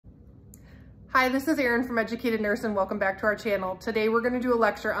Hi, this is Erin from Educated Nurse and welcome back to our channel. Today we're going to do a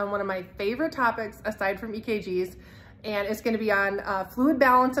lecture on one of my favorite topics aside from EKGs, and it's going to be on fluid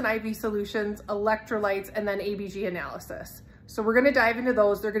balance and IV solutions, electrolytes, and then ABG analysis. So we're going to dive into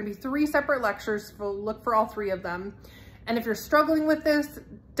those. They're going to be 3 separate lectures. We'll look for all 3 of them. And if you're struggling with this,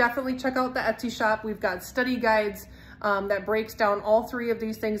 definitely check out the Etsy shop. We've got study guides that breaks down all 3 of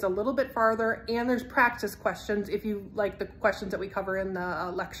these things a little bit farther, and there's practice questions if you like the questions that we cover in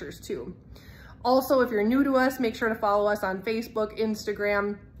the lectures too. Also, if you're new to us, make sure to follow us on Facebook,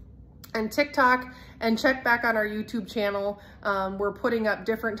 Instagram, and TikTok, and check back on our YouTube channel. We're putting up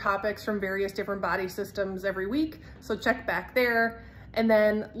different topics from various different body systems every week, so check back there. And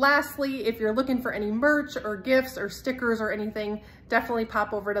then lastly, if you're looking for any merch or gifts or stickers or anything, definitely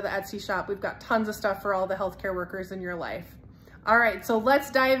pop over to the Etsy shop. We've got tons of stuff for all the healthcare workers in your life. All right, so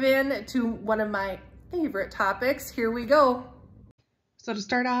let's dive in to one of my favorite topics. Here we go. So to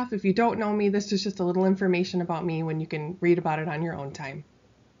start off, if you don't know me, this is just a little information about me when you can read about it on your own time.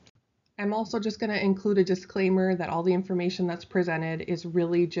 I'm also just going to include a disclaimer that all the information that's presented is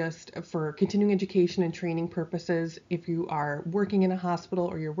really just for continuing education and training purposes. If you are working in a hospital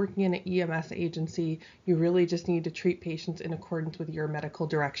or you're working in an EMS agency, you really just need to treat patients in accordance with your medical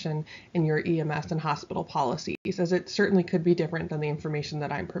direction and your EMS and hospital policies, as it certainly could be different than the information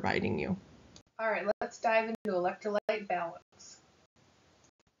that I'm providing you. All right, let's dive into electrolyte balance.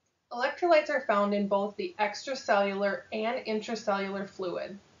 Electrolytes are found in both the extracellular and intracellular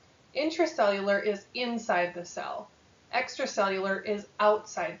fluid. Intracellular is inside the cell. Extracellular is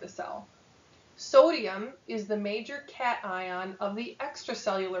outside the cell. Sodium is the major cation of the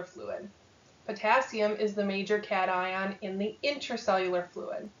extracellular fluid. Potassium is the major cation in the intracellular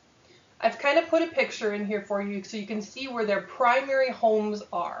fluid. I've kind of put a picture in here for you so you can see where their primary homes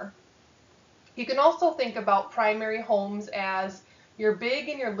are. You can also think about primary homes as your big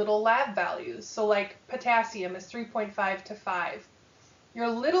and your little lab values. So like potassium is 3.5 to 5. Your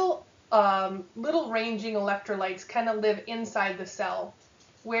little ranging electrolytes kind of live inside the cell,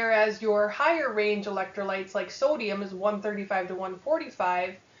 whereas your higher range electrolytes like sodium is 135 to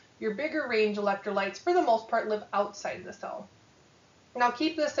 145. Your bigger range electrolytes for the most part live outside the cell. Now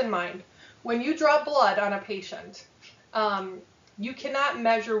keep this in mind. When you draw blood on a patient, you cannot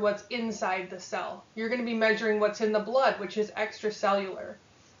measure what's inside the cell. You're going to be measuring what's in the blood, which is extracellular.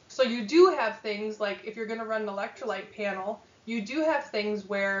 So you do have things like if you're going to run an electrolyte panel, you do have things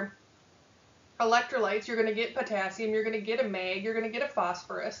where electrolytes, you're going to get potassium, you're going to get a mag, you're going to get a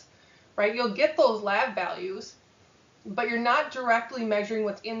phosphorus, right? You'll get those lab values, but you're not directly measuring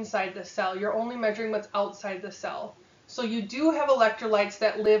what's inside the cell. You're only measuring what's outside the cell. So you do have electrolytes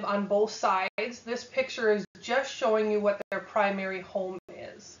that live on both sides. This picture is just showing you what their primary home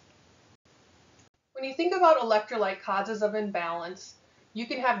is. When you think about electrolyte causes of imbalance, you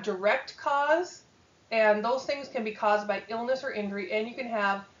can have direct cause, and those things can be caused by illness or injury, and you can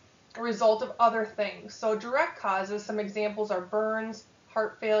have a result of other things. So direct causes, some examples are burns,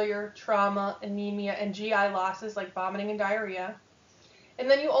 heart failure, trauma, anemia, and GI losses like vomiting and diarrhea. And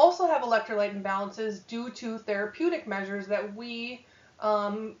then you also have electrolyte imbalances due to therapeutic measures that we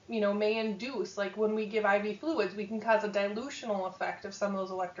may induce. Like when we give IV fluids, we can cause a dilutional effect of some of those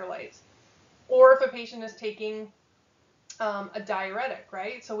electrolytes. Or if a patient is taking a diuretic,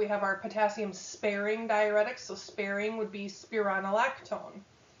 right? So we have our potassium sparing diuretics. So sparing would be spironolactone.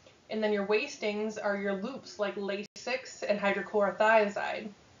 And then your wastings are your loops like Lasix and hydrochlorothiazide.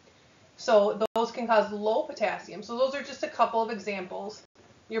 So those can cause low potassium. So those are just a couple of examples.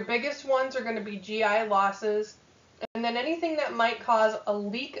 Your biggest ones are going to be GI losses, and then anything that might cause a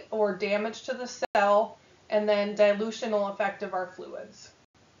leak or damage to the cell, and then dilutional effect of our fluids.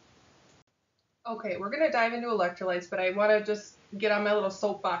 Okay, we're going to dive into electrolytes, but I want to just get on my little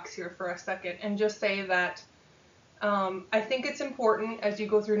soapbox here for a second and just say that I think it's important as you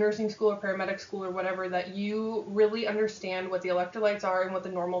go through nursing school or paramedic school or whatever that you really understand what the electrolytes are and what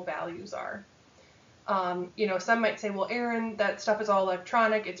the normal values are. Some might say, well, Erin, that stuff is all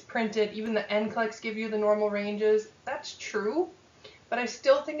electronic, it's printed, even the NCLEX give you the normal ranges. That's true, but I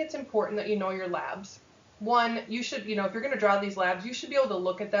still think it's important that you know your labs. One, you should, if you're going to draw these labs, you should be able to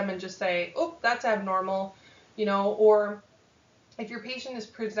look at them and just say, oh, that's abnormal, or if your patient is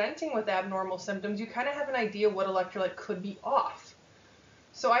presenting with abnormal symptoms, you kind of have an idea what electrolyte could be off.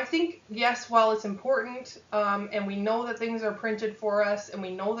 So I think, yes, while it's important, and we know that things are printed for us, and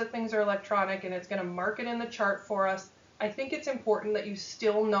we know that things are electronic, and it's going to mark it in the chart for us, I think it's important that you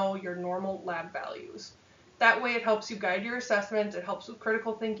still know your normal lab values. That way it helps you guide your assessments, it helps with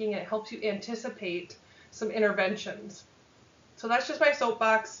critical thinking, and it helps you anticipate some interventions. So that's just my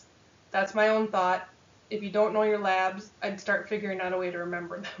soapbox. That's my own thought. If you don't know your labs, I'd start figuring out a way to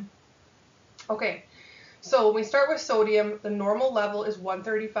remember them. Okay, so when we start with sodium, the normal level is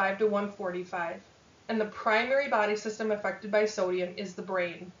 135 to 145. And the primary body system affected by sodium is the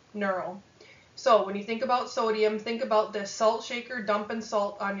brain, neural. So when you think about sodium, think about this salt shaker dumping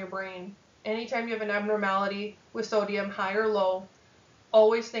salt on your brain. Anytime you have an abnormality with sodium, high or low,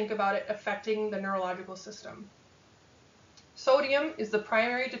 always think about it affecting the neurological system. Sodium is the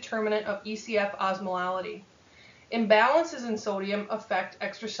primary determinant of ECF osmolality. Imbalances in sodium affect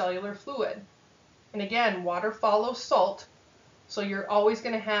extracellular fluid. And again, water follows salt, so you're always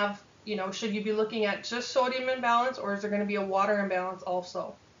going to have, should you be looking at just sodium imbalance, or is there going to be a water imbalance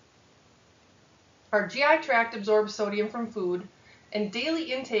also? Our GI tract absorbs sodium from food, and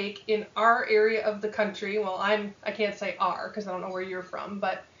daily intake in our area of the country, well, I can't say our because I don't know where you're from,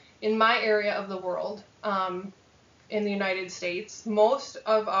 but in my area of the world, in the United States, most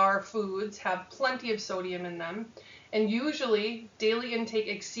of our foods have plenty of sodium in them, and usually daily intake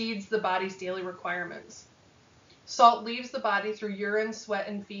exceeds the body's daily requirements. Salt leaves the body through urine, sweat,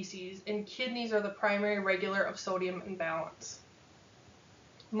 and feces, and kidneys are the primary regulator of sodium imbalance.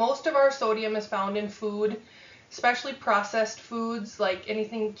 Most of our sodium is found in food, especially processed foods like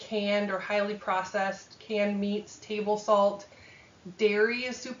anything canned or highly processed, canned meats, table salt. Dairy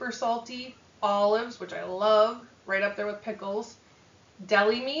is super salty. Olives, which I love, right up there with pickles.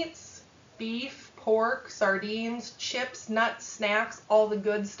 Deli meats, beef, pork, sardines, chips, nuts, snacks, all the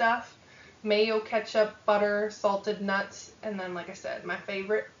good stuff. Mayo, ketchup, butter, salted nuts, and then, like I said, my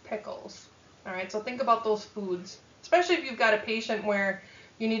favorite, pickles. All right, so think about those foods, especially if you've got a patient where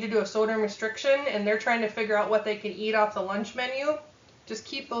you need to do a sodium restriction and they're trying to figure out what they can eat off the lunch menu. Just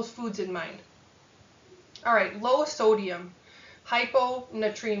keep those foods in mind. All right, low sodium,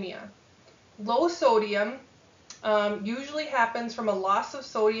 hyponatremia. Low sodium usually happens from a loss of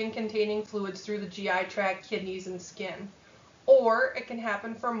sodium-containing fluids through the GI tract, kidneys, and skin. Or it can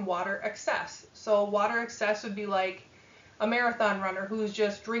happen from water excess. So water excess would be like a marathon runner who's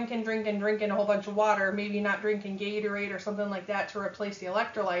just drinking a whole bunch of water, maybe not drinking Gatorade or something like that to replace the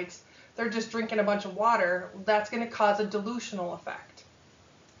electrolytes. They're just drinking a bunch of water. That's going to cause a dilutional effect.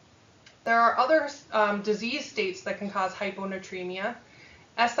 There are other disease states that can cause hyponatremia.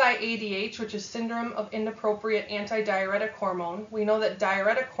 SIADH, which is syndrome of inappropriate antidiuretic hormone. We know that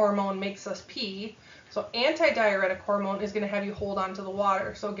diuretic hormone makes us pee, so antidiuretic hormone is going to have you hold on to the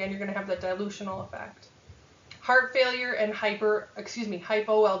water. So again, you're going to have the dilutional effect. Heart failure and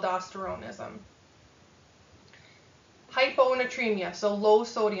hypoaldosteronism. Hyponatremia, so low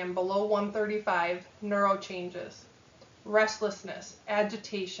sodium, below 135, neuro changes. Restlessness,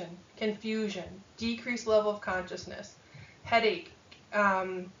 agitation, confusion, decreased level of consciousness, headache,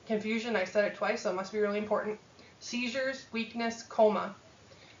 confusion, I said it twice, so it must be really important. Seizures, weakness, coma.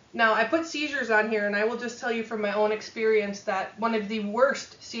 Now, I put seizures on here, and I will just tell you from my own experience that one of the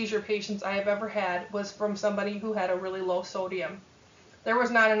worst seizure patients I have ever had was from somebody who had a really low sodium. There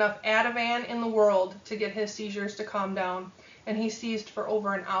was not enough Ativan in the world to get his seizures to calm down, and he seized for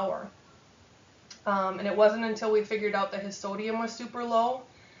over an hour. And it wasn't until we figured out that his sodium was super low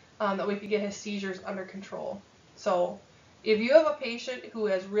that we could get his seizures under control. So if you have a patient who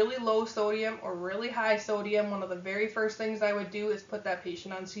has really low sodium or really high sodium, one of the very first things I would do is put that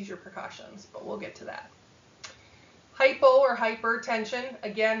patient on seizure precautions, but we'll get to that. Hypo or hypertension,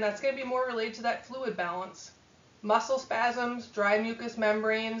 again, that's going to be more related to that fluid balance. Muscle spasms, dry mucous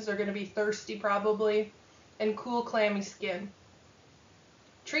membranes, they're going to be thirsty probably, and cool, clammy skin.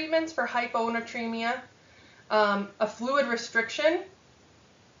 Treatments for hyponatremia, a fluid restriction,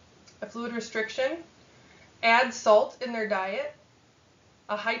 add salt in their diet,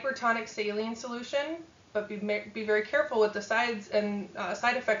 a hypertonic saline solution, but be very careful with the side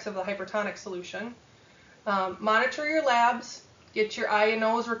effects of the hypertonic solution. Monitor your labs, get your eye and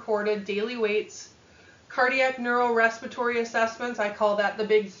nose recorded, daily weights, cardiac neurorespiratory assessments, I call that the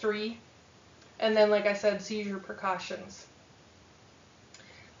big three, and then, like I said, seizure precautions.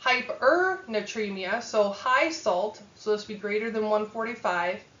 Hypernatremia, so high salt, so this would be greater than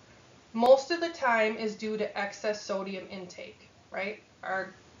 145, most of the time is due to excess sodium intake, right?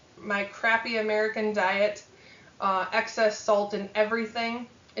 My crappy American diet, excess salt in everything,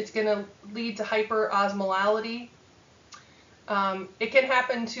 it's going to lead to hyperosmolality. It can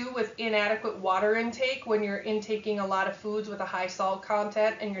happen too with inadequate water intake when you're intaking a lot of foods with a high salt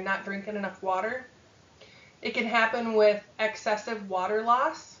content and you're not drinking enough water. It can happen with excessive water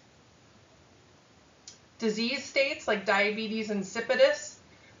loss. Disease states like diabetes insipidus,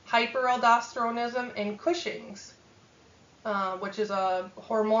 hyperaldosteronism, and Cushing's, which is a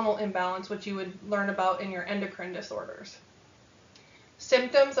hormonal imbalance, which you would learn about in your endocrine disorders.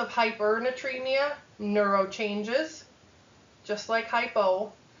 Symptoms of hypernatremia, neuro changes, just like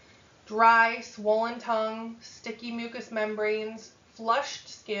hypo, dry, swollen tongue, sticky mucous membranes, flushed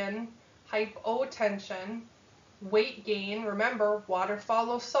skin, hypotension, weight gain. Remember, water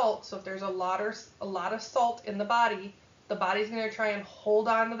follows salt, so if there's a lot of salt in the body's going to try and hold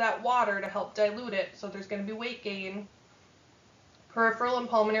on to that water to help dilute it, so there's going to be weight gain, peripheral and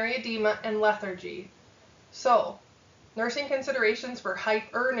pulmonary edema, and lethargy. So, nursing considerations for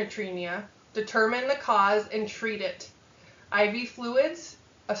hypernatremia: determine the cause and treat it. IV fluids,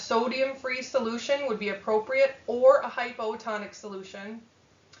 a sodium-free solution would be appropriate, or a hypotonic solution.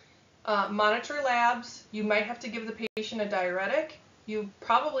 Monitor labs. You might have to give the patient a diuretic. You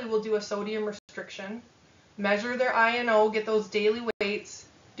probably will do a sodium restriction. Measure their I&O, get those daily weights,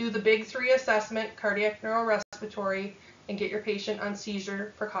 do the big 3 assessment, cardiac, neurorespiratory, and get your patient on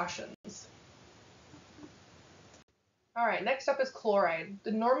seizure precautions. All right, next up is chloride.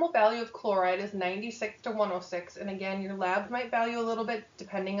 The normal value of chloride is 96 to 106, and again, your labs might value a little bit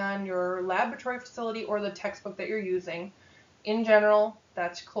depending on your laboratory facility or the textbook that you're using. In general,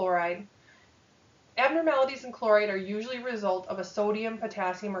 that's chloride. Abnormalities in chloride are usually a result of a sodium,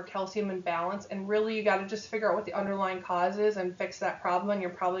 potassium, or calcium imbalance, and really you got to just figure out what the underlying cause is and fix that problem, and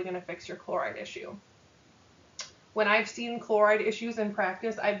you're probably going to fix your chloride issue. When I've seen chloride issues in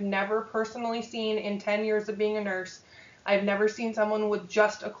practice, I've never personally seen, in 10 years of being a nurse, I've never seen someone with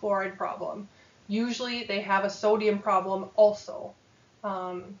just a chloride problem. Usually they have a sodium problem also.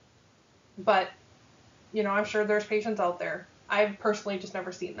 But, you know, I'm sure there's patients out there. I've personally just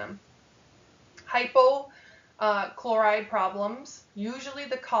never seen them. Hypochlorite problems. Usually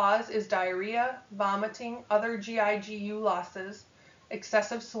the cause is diarrhea, vomiting, other GI-GU losses,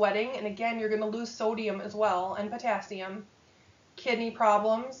 excessive sweating, and again, you're going to lose sodium as well, and potassium. Kidney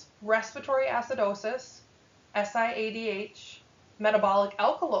problems, respiratory acidosis, SIADH, metabolic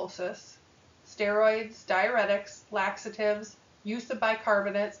alkalosis, steroids, diuretics, laxatives, use of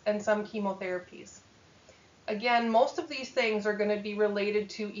bicarbonates, and some chemotherapies. Again, most of these things are going to be related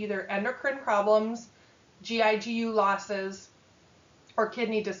to either endocrine problems, GI-GU losses, or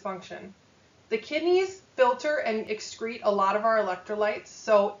kidney dysfunction. The kidneys filter and excrete a lot of our electrolytes,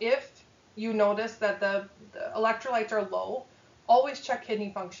 so if you notice that the electrolytes are low, always check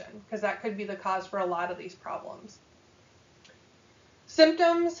kidney function, because that could be the cause for a lot of these problems.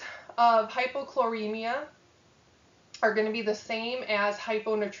 Symptoms of hypochloremia are going to be the same as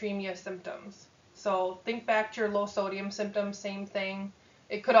hyponatremia symptoms. So think back to your low sodium symptoms, same thing.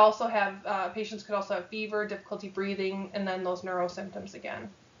 It could also have, patients could also have fever, difficulty breathing, and then those neuro symptoms again.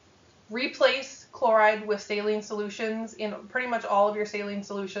 Replace chloride with saline solutions. In pretty much all of your saline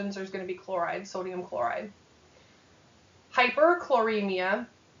solutions, there's going to be chloride, sodium chloride. Hyperchloremia,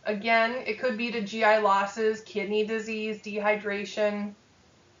 again, it could be to GI losses, kidney disease, dehydration,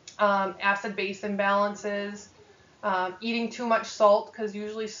 acid-base imbalances, eating too much salt, because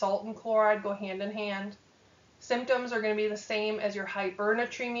usually salt and chloride go hand in hand. Symptoms are going to be the same as your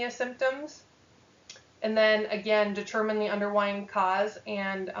hypernatremia symptoms. And then again, determine the underlying cause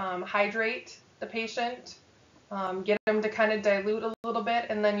and hydrate the patient, get them to kind of dilute a little bit,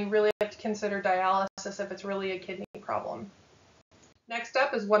 and then you really have to consider dialysis if it's really a kidney problem. Next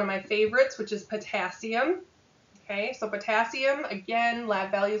up is one of my favorites, which is potassium. Okay, so potassium, again,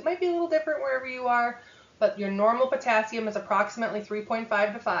 lab values might be a little different wherever you are, but your normal potassium is approximately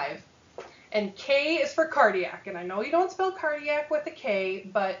 3.5 to 5. And K is for cardiac, and I know you don't spell cardiac with a K,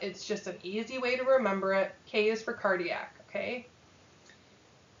 but it's just an easy way to remember it. K is for cardiac, okay?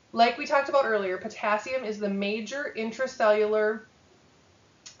 Like we talked about earlier, potassium is the major intracellular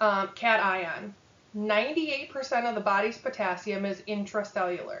cation. 98% of the body's potassium is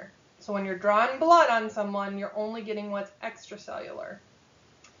intracellular. So when you're drawing blood on someone, you're only getting what's extracellular.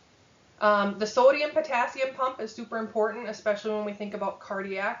 The sodium-potassium pump is super important, especially when we think about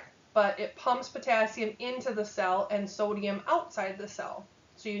cardiac, but it pumps potassium into the cell and sodium outside the cell.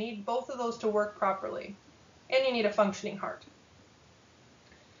 So you need both of those to work properly, and you need a functioning heart.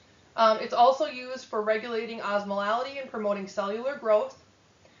 It's also used for regulating osmolality and promoting cellular growth.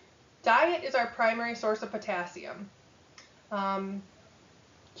 Diet is our primary source of potassium.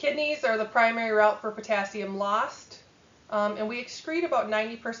 Kidneys are the primary route for potassium lost, and we excrete about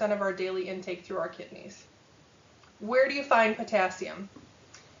 90% of our daily intake through our kidneys. Where do you find potassium?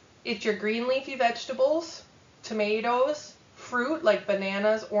 It's your green leafy vegetables, tomatoes, fruit like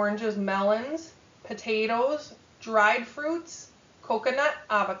bananas, oranges, melons, potatoes, dried fruits, coconut,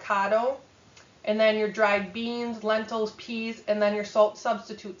 avocado, and then your dried beans, lentils, peas, and then your salt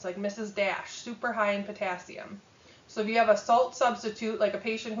substitutes like Mrs. Dash, super high in potassium. So if you have a salt substitute, like a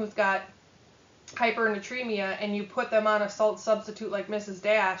patient who's got hypernatremia, and you put them on a salt substitute like Mrs.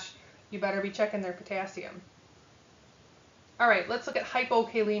 Dash, you better be checking their potassium. All right, let's look at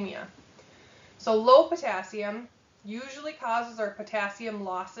hypokalemia. So low potassium usually causes our potassium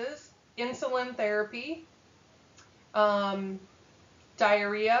losses, insulin therapy,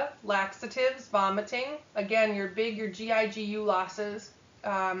 diarrhea, laxatives, vomiting. Again, your GI/GU losses,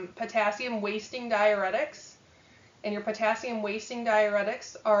 potassium wasting diuretics, and your potassium wasting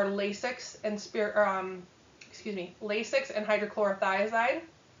diuretics are Lasix and Lasix and hydrochlorothiazide.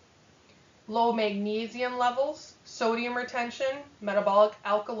 Low magnesium levels, sodium retention, metabolic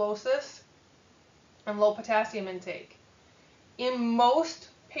alkalosis, and low potassium intake. In most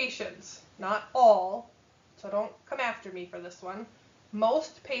patients, not all, so don't come after me for this one,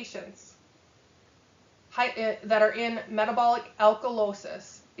 most patients that are in metabolic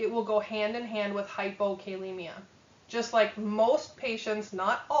alkalosis, it will go hand in hand with hypokalemia. Just like most patients,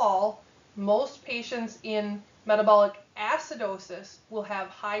 not all, most patients in metabolic acidosis will have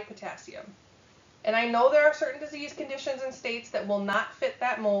high potassium. And I know there are certain disease conditions and states that will not fit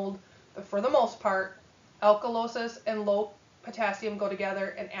that mold, but for the most part, alkalosis and low potassium go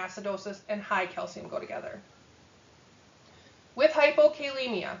together, and acidosis and high calcium go together. With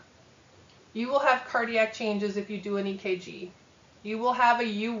hypokalemia, you will have cardiac changes if you do an EKG. You will have a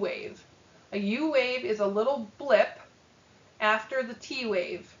U wave. A U wave is a little blip after the T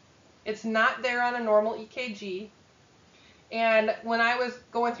wave. It's not there on a normal EKG. And when I was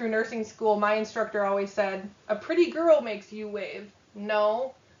going through nursing school, my instructor always said, a pretty girl makes U wave.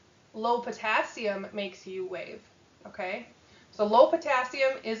 No, low potassium makes U wave. Okay? So low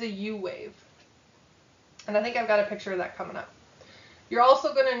potassium is a U wave. And I think I've got a picture of that coming up. You're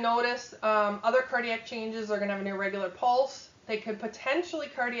also going to notice other cardiac changes are going to have an irregular pulse. They could potentially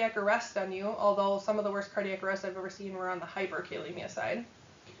cardiac arrest on you, although some of the worst cardiac arrests I've ever seen were on the hyperkalemia side.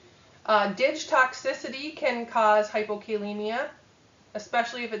 DIG toxicity can cause hypokalemia,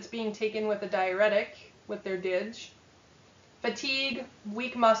 especially if it's being taken with a diuretic with their DIG. Fatigue,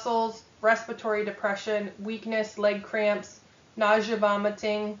 weak muscles, respiratory depression, weakness, leg cramps, nausea,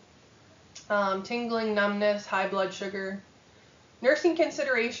 vomiting, tingling, numbness, high blood sugar. Nursing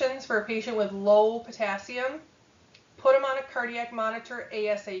considerations for a patient with low potassium: put them on a cardiac monitor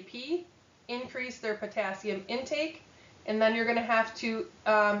ASAP, increase their potassium intake, and then you're going to have to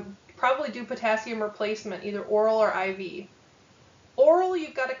probably do potassium replacement, either oral or IV. Oral,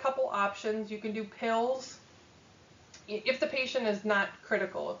 you've got a couple options. You can do pills if the patient is not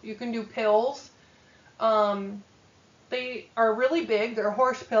critical. You can do pills. They are really big. They're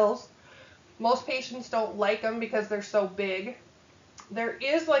horse pills. Most patients don't like them because they're so big. There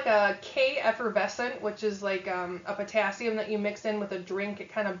is like a K effervescent, which is like a potassium that you mix in with a drink.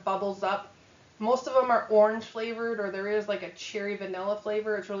 It kind of bubbles up. Most of them are orange flavored, or there is like a cherry vanilla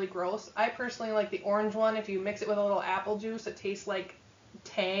flavor. It's really gross. I personally like the orange one. If you mix it with a little apple juice, it tastes like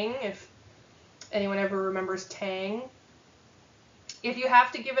Tang, if anyone ever remembers Tang. If you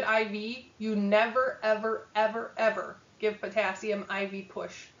have to give it IV, you never, ever, ever, ever give potassium IV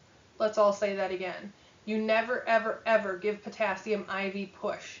push. Let's all say that again. You never, ever, ever give potassium IV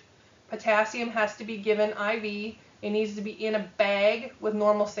push. Potassium has to be given IV. It needs to be in a bag with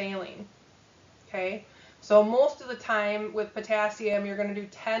normal saline. Okay? So most of the time with potassium, you're going to do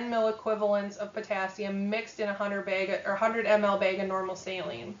 10 milliequivalents of potassium mixed in a 100 ml bag of normal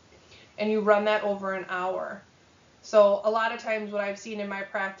saline. And you run that over an hour. So a lot of times what I've seen in my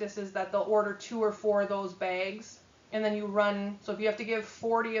practice is that they'll order 2 or 4 of those bags, and then you run, so if you have to give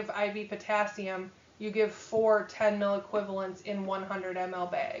 40 of IV potassium, you give 4 10 milliequivalents in 100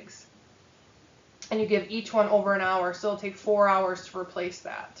 ml bags. And you give each one over an hour, so it'll take 4 hours to replace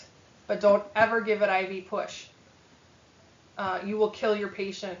that. But don't ever give it IV push. You will kill your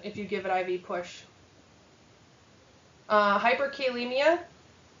patient if you give it IV push. Hyperkalemia,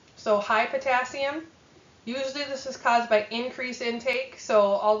 so high potassium. Usually this is caused by increased intake, so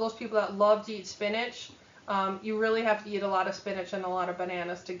all those people that love to eat spinach, you really have to eat a lot of spinach and a lot of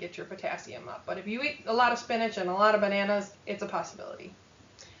bananas to get your potassium up. But if you eat a lot of spinach and a lot of bananas, it's a possibility.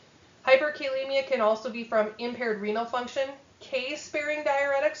 Hyperkalemia can also be from impaired renal function, K-sparing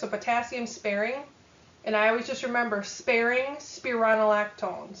diuretics, so potassium sparing. And I always just remember sparing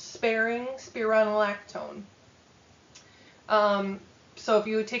spironolactone, sparing spironolactone. So if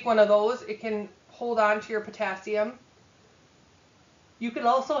you take one of those, it can hold on to your potassium. You could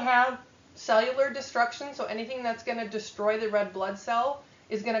also have cellular destruction, so anything that's going to destroy the red blood cell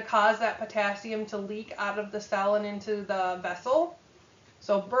is going to cause that potassium to leak out of the cell and into the vessel.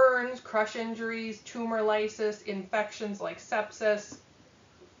 So burns, crush injuries, tumor lysis, infections like sepsis,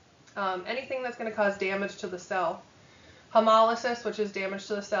 anything that's going to cause damage to the cell. Hemolysis, which is damage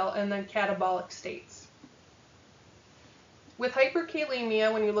to the cell, and then catabolic states. With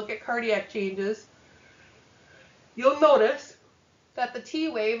hyperkalemia, when you look at cardiac changes, you'll notice that the T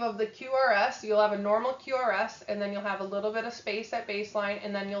wave of the QRS, you'll have a normal QRS, and then you'll have a little bit of space at baseline,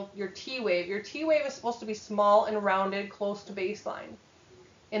 and then your T wave. Your T wave is supposed to be small and rounded, close to baseline.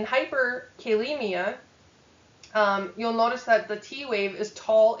 In hyperkalemia, you'll notice that the T wave is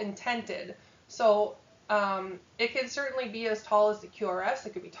tall and tented. So it can certainly be as tall as the QRS.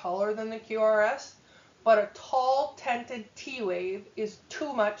 It could be taller than the QRS. But a tall, tented T wave is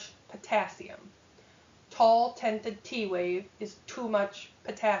too much potassium. Tall, tented T wave is too much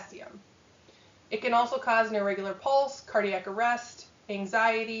potassium. It can also cause an irregular pulse, cardiac arrest,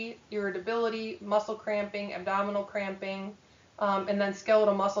 anxiety, irritability, muscle cramping, abdominal cramping, and then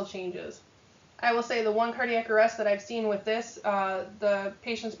skeletal muscle changes. I will say the one cardiac arrest that I've seen with this, the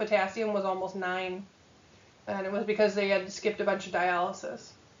patient's potassium was almost 9, and it was because they had skipped a bunch of dialysis.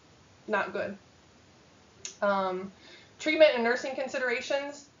 Not good. Treatment and nursing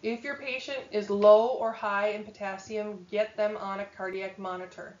considerations. If your patient is low or high in potassium, get them on a cardiac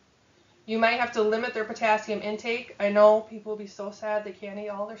monitor. You might have to limit their potassium intake. I know people will be so sad they can't eat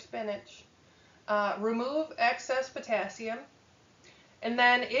all their spinach. Remove excess potassium. And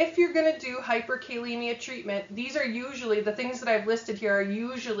then if you're going to do hyperkalemia treatment, these are usually, the things that I've listed here are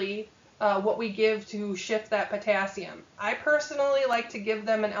usually what we give to shift that potassium. I personally like to give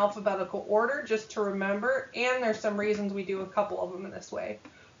them in alphabetical order just to remember, and there's some reasons we do a couple of them in this way.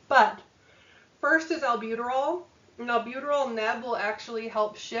 But first is albuterol. And albuterol neb will actually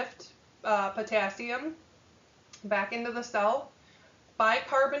help shift potassium back into the cell.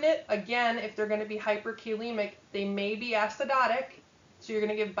 Bicarbonate, again, if they're going to be hyperkalemic, they may be acidotic. So you're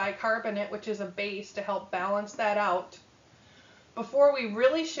going to give bicarbonate, which is a base, to help balance that out. Before we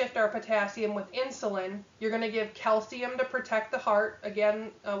really shift our potassium with insulin, you're going to give calcium to protect the heart.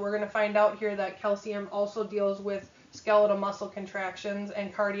 Again, we're going to find out here that calcium also deals with skeletal muscle contractions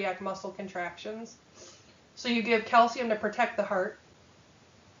and cardiac muscle contractions. So you give calcium to protect the heart.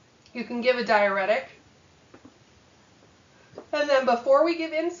 You can give a diuretic. And then before we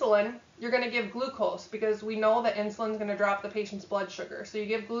give insulin, you're going to give glucose, because we know that insulin is going to drop the patient's blood sugar. So you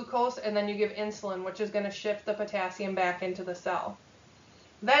give glucose and then you give insulin, which is going to shift the potassium back into the cell.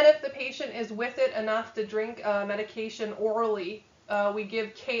 Then if the patient is with it enough to drink medication orally, we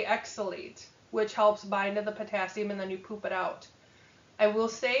give K-Exolate, which helps bind to the potassium, and then you poop it out. I will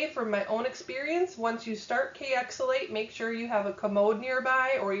say from my own experience, once you start K-Exolate, make sure you have a commode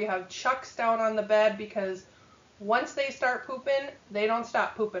nearby or you have chucks down on the bed, because once they start pooping, they don't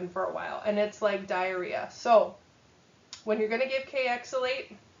stop pooping for a while, and it's like diarrhea. So when you're going to give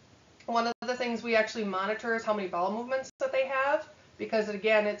K-Exolate, one of the things we actually monitor is how many bowel movements that they have, because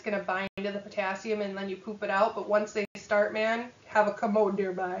again, it's going to bind to the potassium and then you poop it out. But once they start, man, have a commode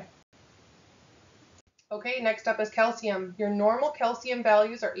nearby. Okay, next up is calcium. Your normal calcium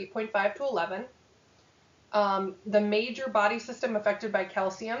values are 8.5 to 11. The major body system affected by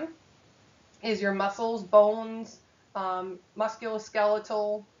calcium is your muscles, bones,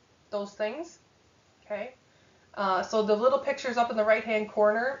 musculoskeletal, those things. Okay. So the little pictures up in the right-hand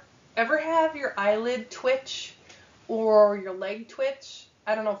corner, ever have your eyelid twitch or your leg twitch?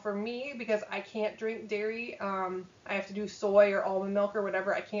 I don't know, for me, because I can't drink dairy, I have to do soy or almond milk or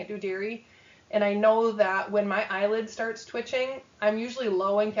whatever, I can't do dairy. And I know that when my eyelid starts twitching, I'm usually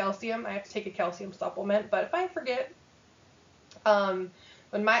low in calcium. I have to take a calcium supplement, but if I forget,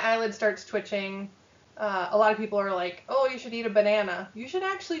 when my eyelid starts twitching, a lot of people are like, oh, you should eat a banana. You should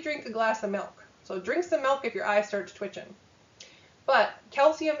actually drink a glass of milk. So drink some milk if your eye starts twitching. But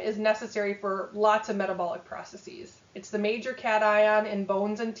calcium is necessary for lots of metabolic processes. It's the major cation in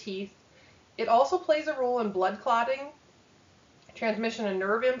bones and teeth. It also plays a role in blood clotting, transmission of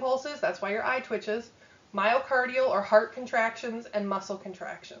nerve impulses, that's why your eye twitches, myocardial or heart contractions, and muscle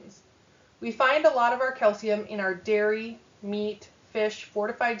contractions. We find a lot of our calcium in our dairy, meat, fish,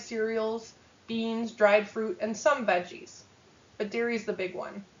 fortified cereals, beans, dried fruit, and some veggies. But dairy is the big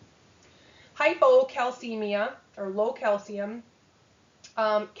one. Hypocalcemia, or low calcium.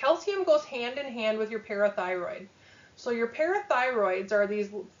 Calcium goes hand in hand with your parathyroid. So your parathyroids are these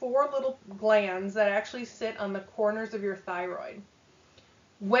 4 little glands that actually sit on the corners of your thyroid.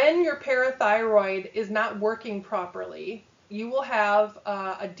 When your parathyroid is not working properly, you will have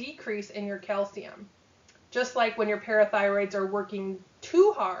a decrease in your calcium. Just like when your parathyroids are working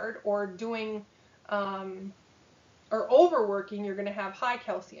too hard or doing or overworking, you're going to have high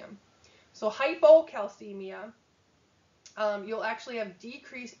calcium. So hypocalcemia, you'll actually have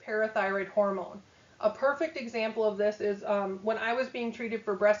decreased parathyroid hormone. A perfect example of this is when I was being treated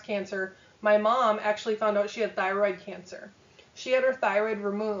for breast cancer, my mom actually found out she had thyroid cancer. She had her thyroid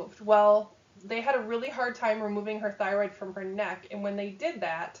removed. Well, they had a really hard time removing her thyroid from her neck, and when they did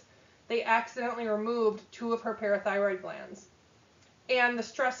that, they accidentally removed 2 of her parathyroid glands. and the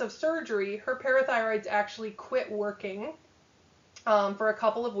stress of surgery, her parathyroids actually quit working for a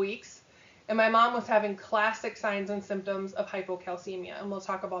couple of weeks. And my mom was having classic signs and symptoms of hypocalcemia, and we'll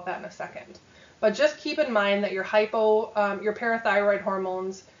talk about that in a second. But just keep in mind that your parathyroid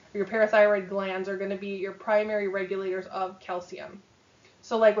hormones, or your parathyroid glands, are going to be your primary regulators of calcium.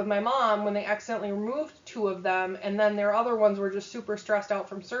 So like with my mom, when they accidentally removed 2 of them, and then their other ones were just super stressed out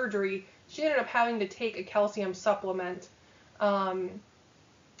from surgery, she ended up having to take a calcium supplement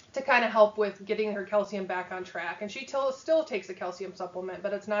to kind of help with getting her calcium back on track. And she still takes a calcium supplement,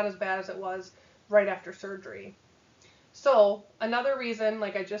 but it's not as bad as it was right after surgery. So another reason,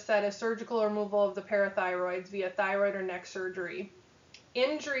 like I just said, is surgical removal of the parathyroids via thyroid or neck surgery.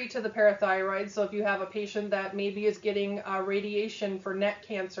 Injury to the parathyroid, so if you have a patient that maybe is getting radiation for neck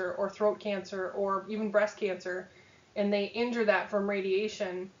cancer or throat cancer or even breast cancer, and they injure that from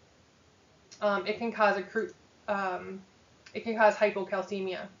radiation, it can cause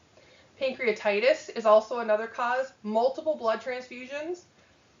hypocalcemia. Pancreatitis is also another cause. Multiple blood transfusions.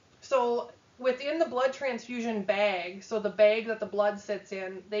 So within the blood transfusion bag, so the bag that the blood sits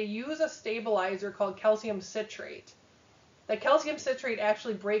in, they use a stabilizer called calcium citrate. The calcium citrate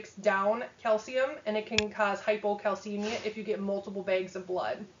actually breaks down calcium, and it can cause hypocalcemia if you get multiple bags of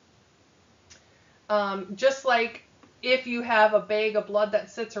blood. Just like if you have a bag of blood that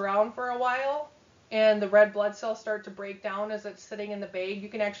sits around for a while, and the red blood cells start to break down as it's sitting in the bag, you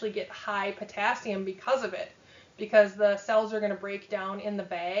can actually get high potassium because of it, because the cells are going to break down in the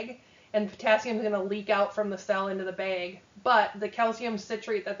bag, and potassium is going to leak out from the cell into the bag. But the calcium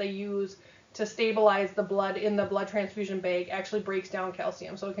citrate that they use to stabilize the blood in the blood transfusion bag actually breaks down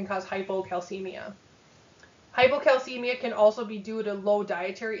calcium, so it can cause hypocalcemia. Hypocalcemia can also be due to low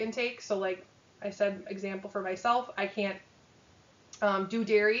dietary intake. So like I said, example for myself, I can't do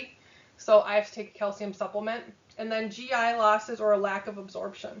dairy, so I have to take a calcium supplement. And then GI losses or a lack of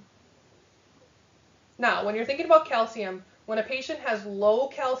absorption. Now, when you're thinking about calcium, when a patient has low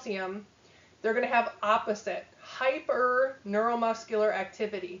calcium, they're going to have opposite, hyper neuromuscular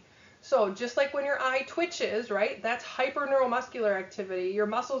activity. So just like when your eye twitches, right, that's hyper neuromuscular activity. Your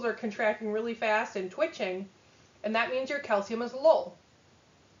muscles are contracting really fast and twitching, and that means your calcium is low.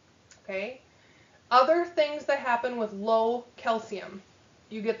 Okay? Other things that happen with low calcium.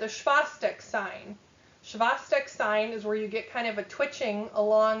 You get the Schwastek sign. Schwastek sign is where you get kind of a twitching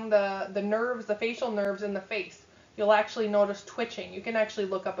along the nerves, the facial nerves in the face. You'll actually notice twitching. You can actually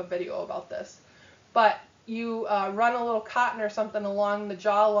look up a video about this. But you run a little cotton or something along the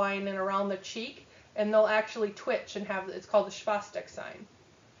jawline and around the cheek, and they'll actually twitch and it's called the Schwastek sign.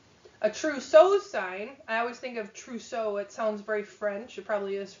 A Trousseau sign, I always think of trousseau, it sounds very French, it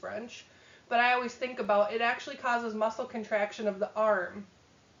probably is French, but I always think about it actually causes muscle contraction of the arm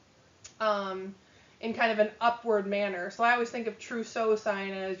in kind of an upward manner. So I always think of trousseau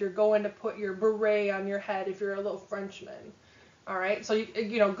sign as you're going to put your beret on your head if you're a little Frenchman. All right, so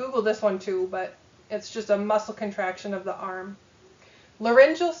you know, Google this one too, but it's just a muscle contraction of the arm.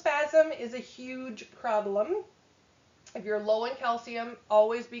 Laryngeal spasm is a huge problem. If you're low in calcium,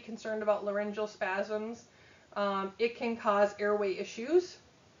 always be concerned about laryngeal spasms. It can cause airway issues.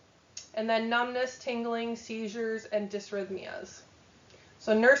 And then numbness, tingling, seizures, and dysrhythmias.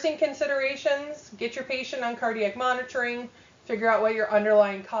 So nursing considerations, get your patient on cardiac monitoring, figure out what your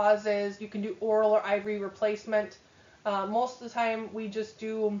underlying cause is. You can do oral or IV replacement. Most of the time we just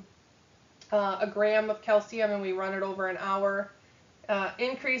do a gram of calcium and we run it over an hour.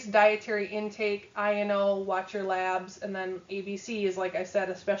 Increase dietary intake, INO, watch your labs, and then ABC is, like I said,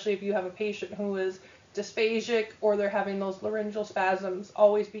 especially if you have a patient who is dysphagic or they're having those laryngeal spasms,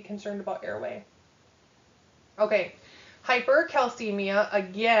 always be concerned about airway. Okay, hypercalcemia,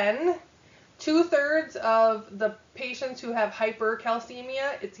 again, 2/3 of the patients who have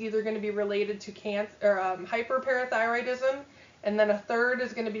hypercalcemia, it's either going to be related to hyperparathyroidism, and then 1/3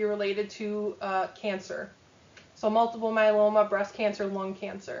 is going to be related to cancer. So multiple myeloma, breast cancer, lung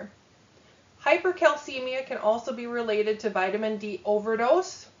cancer. Hypercalcemia can also be related to vitamin D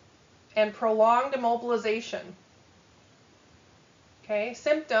overdose and prolonged immobilization. Okay,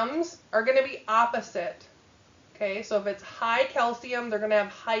 symptoms are going to be opposite. Okay, so if it's high calcium, they're going to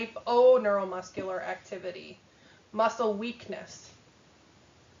have hyponeuromuscular activity, muscle weakness,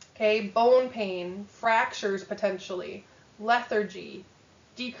 okay, bone pain, fractures potentially, lethargy,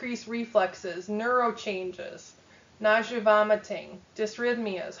 decreased reflexes, neuro changes, nausea, vomiting,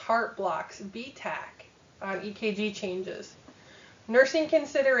 dysrhythmias, heart blocks, BTAC on EKG changes. Nursing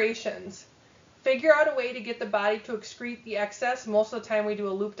considerations. Figure out a way to get the body to excrete the excess. Most of the time we do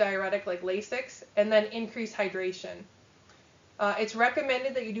a loop diuretic like Lasix, and then increase hydration. It's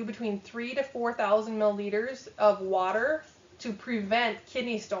recommended that you do between 3,000 to 4,000 milliliters of water to prevent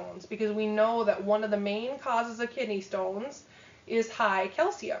kidney stones, because we know that one of the main causes of kidney stones is high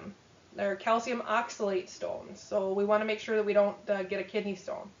calcium. They're calcium oxalate stones, so we want to make sure that we don't get a kidney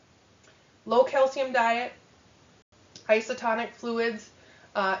stone. Low calcium diet, isotonic fluids,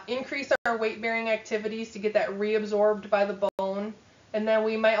 increase our weight-bearing activities to get that reabsorbed by the bone, and then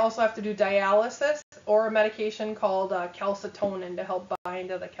we might also have to do dialysis or a medication called calcitonin to help bind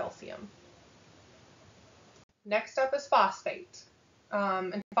to the calcium. Next up is phosphate.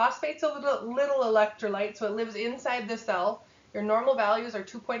 And phosphate's a little electrolyte, so it lives inside the cell. Your normal values are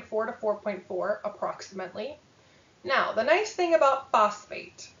 2.4 to 4.4 approximately. Now, the nice thing about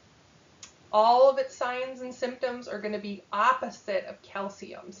phosphate, all of its signs and symptoms are going to be opposite of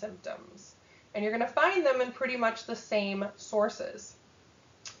calcium symptoms. And you're going to find them in pretty much the same sources.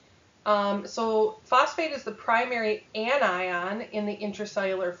 So phosphate is the primary anion in the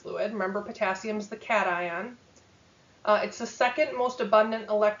intracellular fluid. Remember, potassium is the cation. It's the second most abundant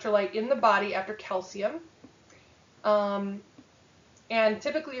electrolyte in the body after calcium. And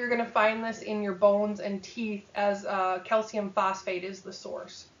typically you're going to find this in your bones and teeth, as calcium phosphate is the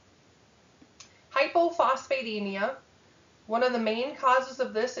source. Hypophosphatemia, one of the main causes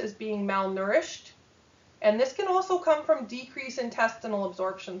of this is being malnourished. And this can also come from decreased intestinal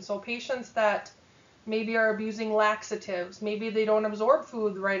absorption. So patients that maybe are abusing laxatives, maybe they don't absorb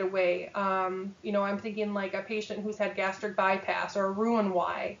food right away. You know, I'm thinking like a patient who's had gastric bypass or a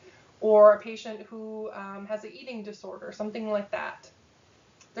Roux-en-Y, or a patient who has an eating disorder, something like that.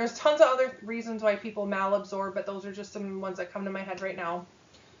 There's tons of other reasons why people malabsorb, but those are just some ones that come to my head right now.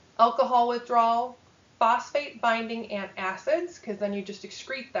 Alcohol withdrawal, phosphate binding antacids, because then you just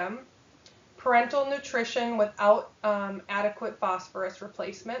excrete them. Parental nutrition without adequate phosphorus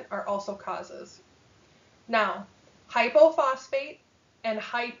replacement are also causes. Now, hypophosphate and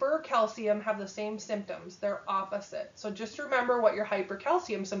hypercalcium have the same symptoms. They're opposite. So just remember what your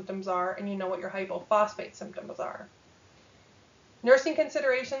hypercalcium symptoms are, and you know what your hypophosphate symptoms are. Nursing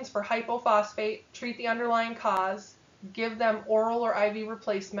considerations for hypophosphate: treat the underlying cause, give them oral or IV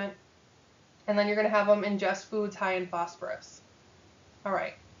replacement, and then you're going to have them ingest foods high in phosphorus. All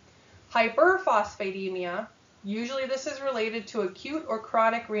right. Hyperphosphatemia, usually this is related to acute or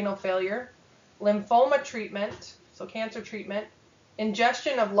chronic renal failure, lymphoma treatment, so cancer treatment,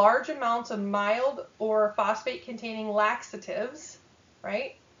 ingestion of large amounts of mild or phosphate-containing laxatives,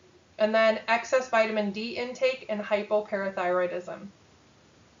 right? And then excess vitamin D intake and hypoparathyroidism.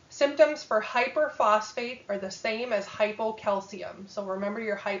 Symptoms for hyperphosphate are the same as hypocalcium, so remember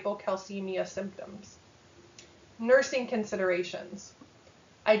your hypocalcemia symptoms. Nursing considerations: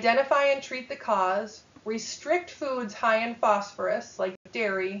 identify and treat the cause, restrict foods high in phosphorus like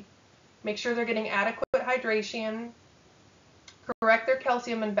dairy, make sure they're getting adequate hydration, correct their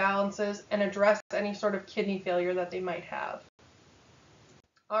calcium imbalances, and address any sort of kidney failure that they might have.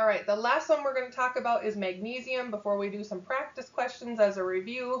 All right, the last one we're going to talk about is magnesium before we do some practice questions as a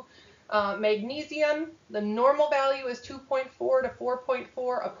review. Magnesium, the normal value is 2.4 to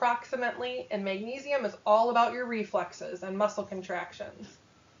 4.4 approximately, and magnesium is all about your reflexes and muscle contractions.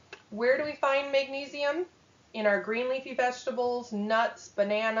 Where do we find magnesium? In our green leafy vegetables, nuts,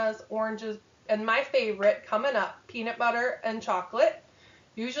 bananas, oranges, and my favorite coming up, peanut butter and chocolate.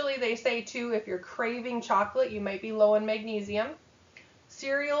 Usually they say too, if you're craving chocolate, you might be low in magnesium.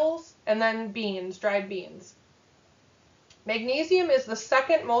 Cereals, and then beans, dried beans. Magnesium is the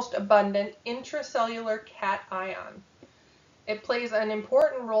second most abundant intracellular cation. It plays an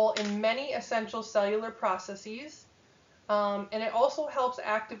important role in many essential cellular processes, and it also helps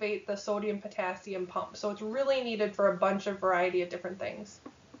activate the sodium-potassium pump. So it's really needed for a bunch of variety of different things.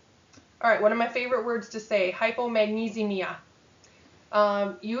 All right, one of my favorite words to say, hypomagnesemia.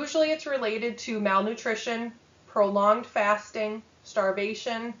 Usually it's related to malnutrition, prolonged fasting,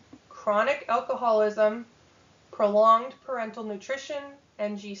 starvation, chronic alcoholism, prolonged parental nutrition,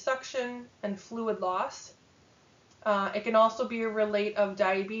 NG suction, and fluid loss. It can also be a relate of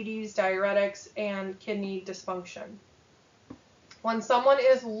diabetes, diuretics, and kidney dysfunction. When someone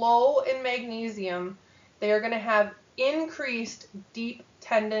is low in magnesium, they are going to have increased deep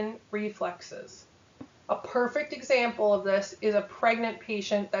tendon reflexes. A perfect example of this is a pregnant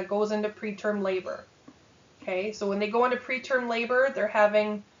patient that goes into preterm labor. Okay, so when they go into preterm labor, they're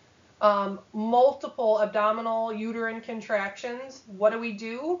having multiple abdominal uterine contractions. What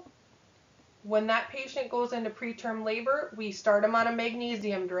do? When that patient goes into preterm labor, we start them on a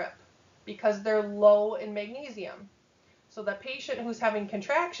magnesium drip because they're low in magnesium. So the patient who's having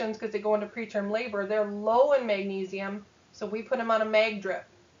contractions because they go into preterm labor, they're low in magnesium, so we put them on a mag drip.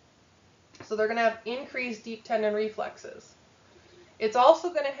 So they're going to have increased deep tendon reflexes. It's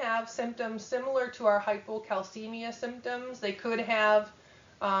also going to have symptoms similar to our hypocalcemia symptoms. They could have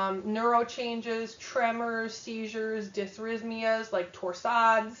neuro changes, tremors, seizures, dysrhythmias like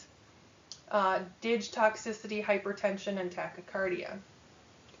torsades, digitoxicity, hypertension, and tachycardia.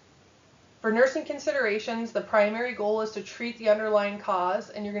 For nursing considerations, the primary goal is to treat the underlying cause,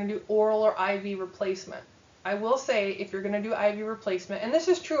 and you're going to do oral or IV replacement. I will say, if you're going to do IV replacement, and this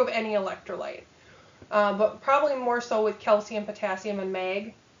is true of any electrolyte, but probably more so with calcium, potassium, and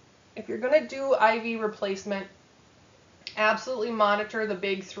mag, if you're going to do IV replacement, absolutely monitor the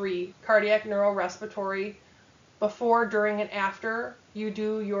big three: cardiac, neuro, respiratory, before, during, and after you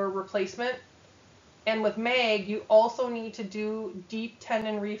do your replacement. And with mag, you also need to do deep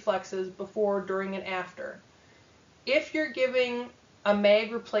tendon reflexes before, during, and after. If you're giving a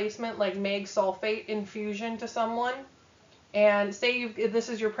mag replacement like mag sulfate infusion to someone, and say this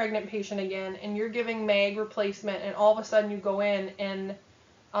is your pregnant patient again, and you're giving mag replacement, and all of a sudden you go in and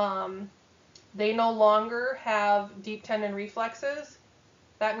they no longer have deep tendon reflexes,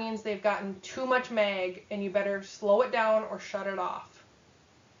 that means they've gotten too much mag, and you better slow it down or shut it off.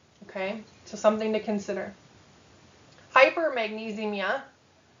 Okay, so something to consider. Hypermagnesemia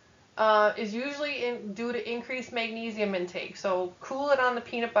is usually due to increased magnesium intake, so cool it on the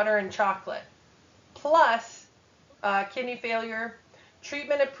peanut butter and chocolate. Plus, kidney failure,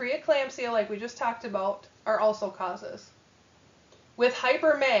 treatment of preeclampsia, like we just talked about, are also causes. With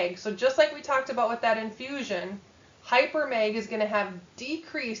hypermag, so just like we talked about with that infusion, hypermag is going to have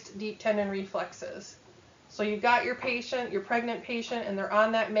decreased deep tendon reflexes. So you've got your patient, your pregnant patient, and they're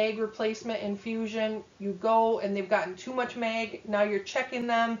on that mag replacement infusion. You go and they've gotten too much mag. Now you're checking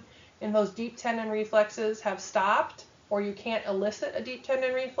them, and those deep tendon reflexes have stopped, or you can't elicit a deep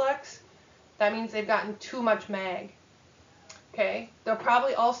tendon reflex. That means they've gotten too much mag. Okay, they're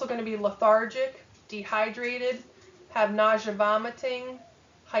probably also going to be lethargic, dehydrated, have nausea, vomiting,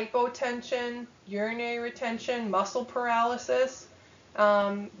 hypotension, urinary retention, muscle paralysis,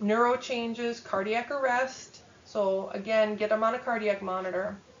 neuro changes, cardiac arrest. So again, get them on a cardiac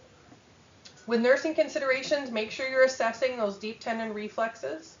monitor. With nursing considerations, make sure you're assessing those deep tendon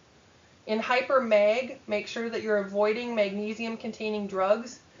reflexes. In hypermag, make sure that you're avoiding magnesium-containing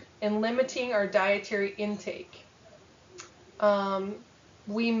drugs and limiting our dietary intake.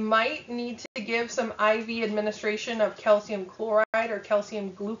 We might need to give some IV administration of calcium chloride or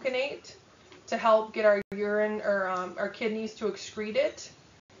calcium gluconate to help get our urine or our kidneys to excrete it.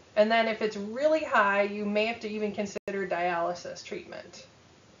 And then if it's really high, you may have to even consider dialysis treatment.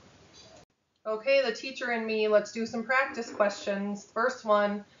 Okay, the teacher and me, let's do some practice questions. First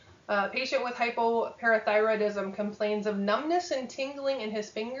one, patient with hypoparathyroidism complains of numbness and tingling in his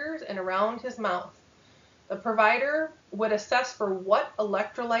fingers and around his mouth. The provider would assess for what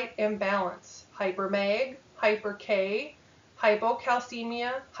electrolyte imbalance? Hypermag, hyper-K,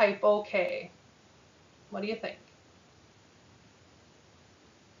 hypocalcemia, hypo-K. What do you think?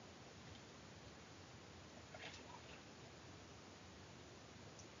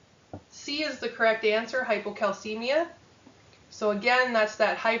 C is the correct answer, hypocalcemia. So again, that's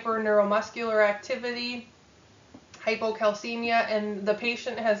that hyperneuromuscular activity, hypocalcemia, and the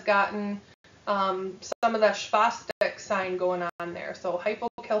patient has gotten some of that spastic sign going on there, so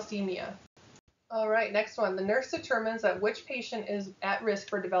hypocalcemia. All right, next one. The nurse determines that which patient is at risk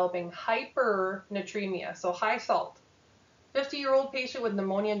for developing hypernatremia, so high salt. 50-year-old patient with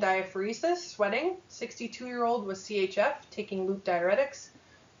pneumonia and diaphoresis, sweating. 62-year-old with CHF, taking loop diuretics.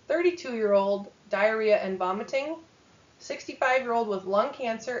 32-year-old, diarrhea and vomiting. 65-year-old with lung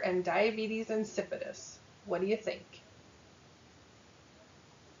cancer and diabetes insipidus. What do you think?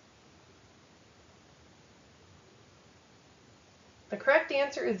 The correct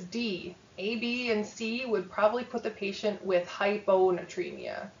answer is D. A, B, and C would probably put the patient with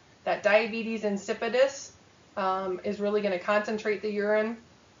hyponatremia. That diabetes insipidus is really going to concentrate the urine,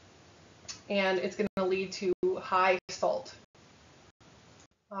 and it's going to lead to high salt.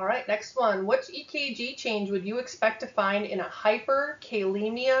 All right, next one. Which EKG change would you expect to find in a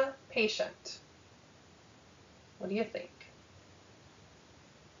hyperkalemia patient? What do you think?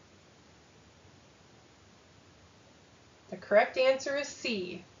 The correct answer is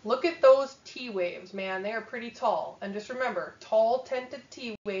C. Look at those T waves, man. They are pretty tall. And just remember, tall tented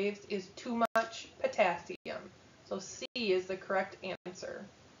T waves is too much potassium. So C is the correct answer.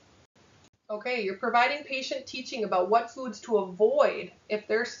 Okay, you're providing patient teaching about what foods to avoid if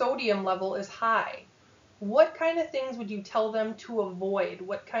their sodium level is high. What kind of things would you tell them to avoid?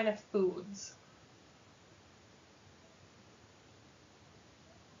 What kind of foods?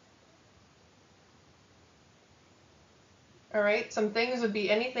 All right, some things would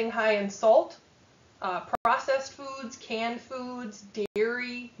be anything high in salt, processed foods, foods, canned foods,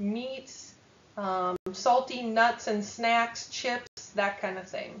 dairy, meats, salty nuts and snacks, chips, that kind of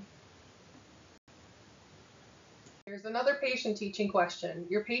thing. Here's another patient teaching question.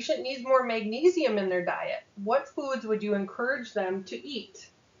 Your patient needs more magnesium in their diet. What foods would you encourage them to eat?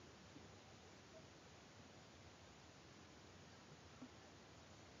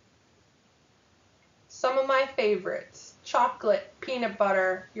 Some of my favorites: chocolate, peanut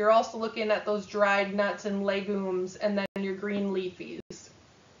butter. You're also looking at those dried nuts and legumes, and then your green leafies.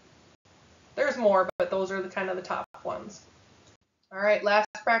 There's more, but those are kind of the top ones. All right, last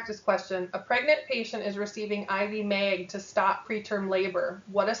practice question. A pregnant patient is receiving IV MAG to stop preterm labor.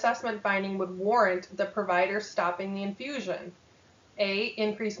 What assessment finding would warrant the provider stopping the infusion? A,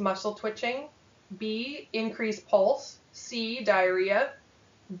 increased muscle twitching. B, increased pulse. C, diarrhea.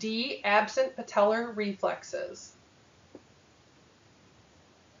 D, absent patellar reflexes.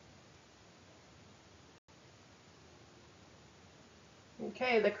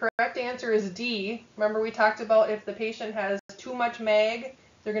 Okay, the correct answer is D. Remember we talked about if the patient has too much MAG,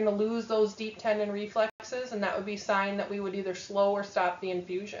 they're going to lose those deep tendon reflexes, and that would be a sign that we would either slow or stop the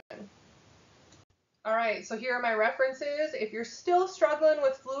infusion. All right, so here are my references. If you're still struggling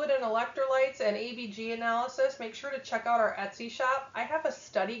with fluid and electrolytes and ABG analysis, make sure to check out our Etsy shop. I have a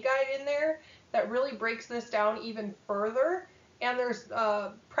study guide in there that really breaks this down even further. And there's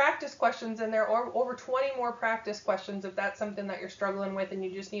practice questions in there, or over 20 more practice questions if that's something that you're struggling with and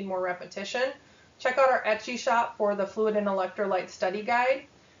you just need more repetition. Check out our Etsy shop for the Fluid and Electrolyte Study Guide.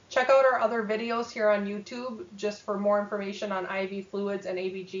 Check out our other videos here on YouTube just for more information on IV fluids and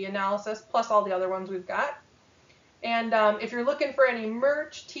ABG analysis, plus all the other ones we've got. And if you're looking for any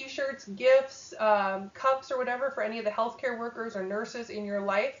merch, t-shirts, gifts, cups, or whatever for any of the healthcare workers or nurses in your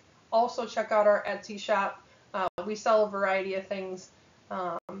life, also check out our Etsy shop. We sell a variety of things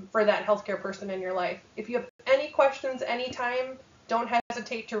for that healthcare person in your life. If you have any questions anytime, don't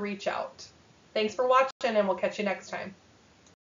hesitate to reach out. Thanks for watching, and we'll catch you next time.